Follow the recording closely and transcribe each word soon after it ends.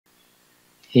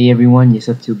Hey everyone,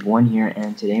 YusufTube1 here,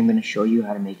 and today I'm going to show you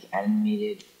how to make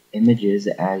animated images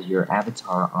as your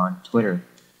avatar on Twitter.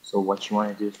 So what you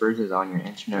want to do first is on your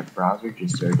internet browser,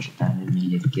 just search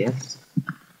animated GIFs,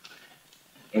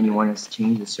 and you want to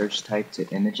change the search type to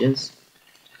images,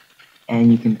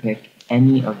 and you can pick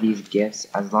any of these GIFs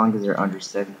as long as they're under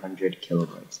 700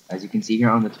 kilobytes. As you can see here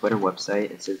on the Twitter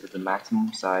website, it says that the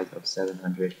maximum size of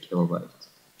 700 kilobytes.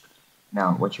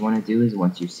 Now, what you want to do is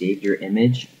once you saved your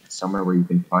image somewhere where you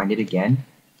can find it again,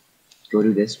 go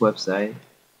to this website,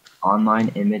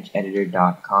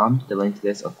 onlineimageeditor.com. The link to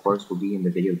this, of course, will be in the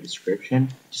video description.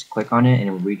 Just click on it and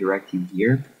it will redirect you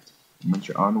here. And once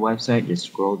you're on the website, just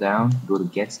scroll down, go to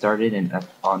Get Started and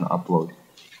on Upload.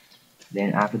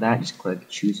 Then after that, just click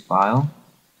Choose File.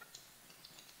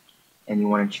 And you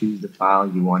want to choose the file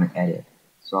you want to edit.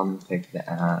 So I'm going to pick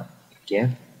the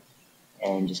GIF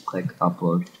and just click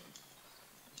Upload.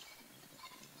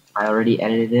 I already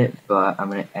edited it, but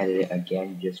I'm going to edit it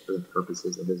again just for the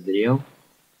purposes of this video.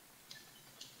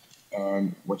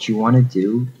 And what you want to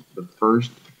do, the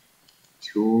first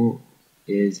tool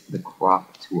is the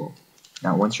crop tool.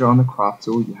 Now once you're on the crop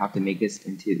tool, you have to make this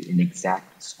into an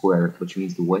exact square, which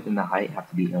means the width and the height have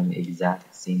to be on the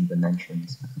exact same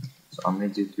dimensions. So I'm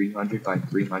going to do 300 by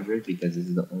 300 because this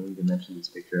is the only dimension this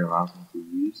picture allows me to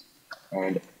use.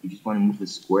 And you just want to move the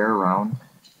square around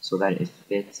so that it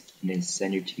fits and is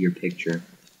centered to your picture.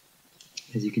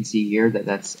 As you can see here,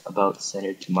 that's about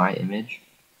centered to my image,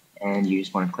 and you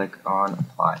just want to click on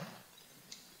Apply.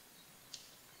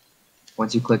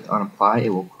 Once you click on Apply, it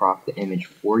will crop the image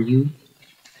for you,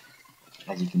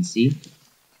 as you can see.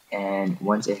 And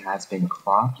once it has been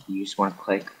cropped, you just want to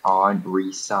click on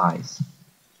Resize.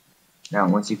 Now,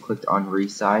 once you clicked on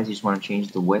Resize, you just want to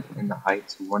change the width and the height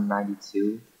to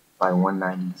 192 by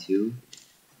 192.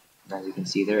 As you can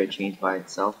see there, it changed by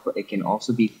itself, but it can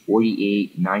also be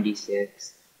 48,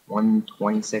 96,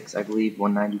 126, I believe,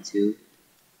 192.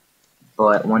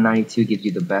 But 192 gives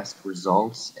you the best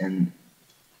results, and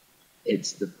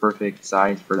it's the perfect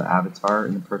size for the avatar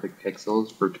and the perfect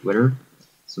pixels for Twitter.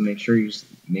 So make sure you just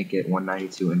make it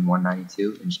 192 and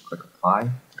 192 and just click Apply,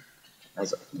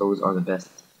 as those are the best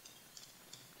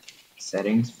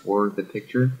settings for the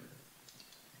picture.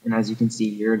 And as you can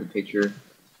see here, the picture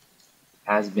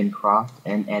has been cropped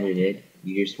and edited.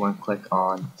 You just want to click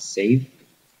on Save.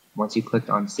 Once you click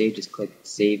on Save, just click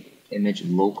Save Image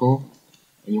Local,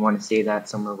 and you want to save that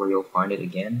somewhere where you'll find it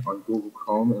again. On Google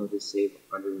Chrome, it will just save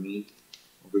underneath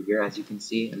over here. As you can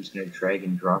see, I'm just going to drag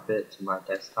and drop it to my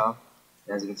desktop.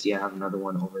 And as you can see, I have another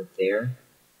one over there.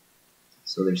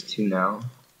 So there's two now,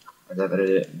 as I've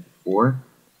edited it before.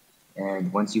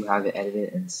 And once you have it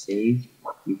edited and saved,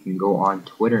 you can go on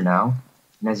Twitter now.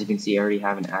 And as you can see, I already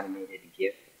have an animated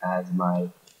GIF as my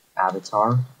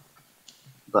avatar,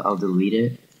 but I'll delete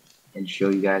it and show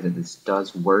you guys that this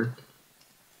does work.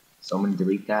 So I'm going to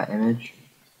delete that image,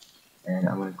 and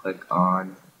I'm going to click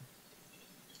on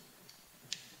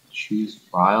Choose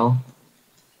File.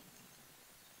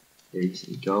 There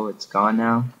you go, it's gone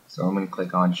now. So I'm going to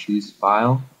click on Choose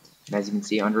File, and as you can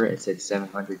see under it, it said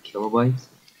 700 kilobytes,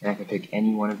 and I can pick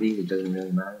any one of these. It doesn't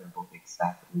really matter, they're both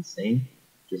exactly the same.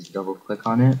 Just double click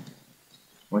on it.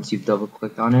 Once you've double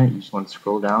clicked on it, you just want to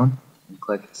scroll down and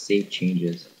click Save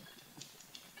Changes.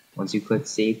 Once you click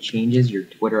Save Changes, your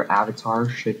Twitter avatar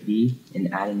should be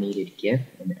an animated GIF,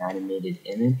 an animated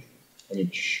image, and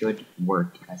it should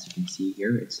work. As you can see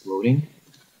here, it's loading.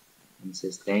 And it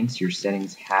says, thanks, your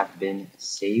settings have been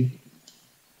saved.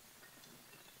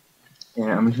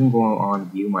 And I'm just going to go on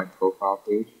View My Profile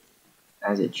page,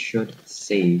 as it should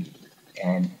save,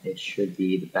 and it should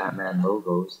be the Batman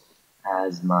logos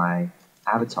as my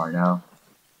avatar now.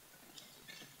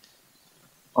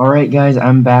 Alright guys,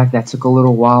 I'm back. That took a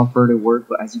little while for it to work,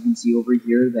 but as you can see over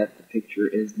here that the picture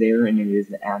is there and it is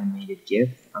the animated GIF.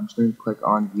 I'm just going to click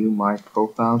on View My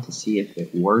Profile to see if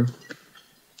it worked.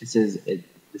 It says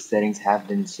the settings have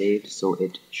been saved, so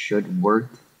it should work.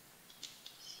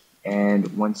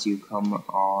 And once you come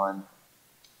on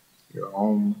your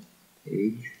home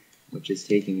page, which is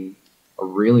taking a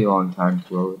really long time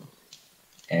to load,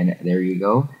 and there you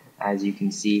go. As you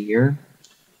can see here,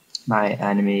 my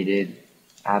animated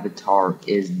avatar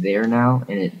is there now,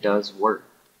 and it does work.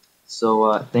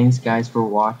 So thanks guys for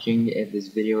watching. If this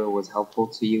video was helpful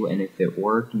to you and if it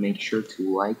worked, make sure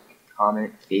to like,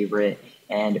 comment, favorite,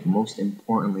 and most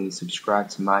importantly, subscribe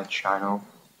to my channel,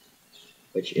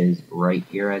 which is right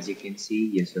here, as you can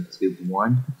see,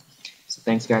 YusufTube1. So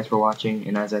thanks guys for watching,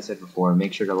 and as I said before,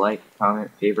 make sure to like,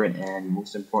 comment, favorite, and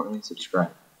most importantly,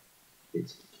 subscribe.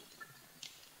 Peace.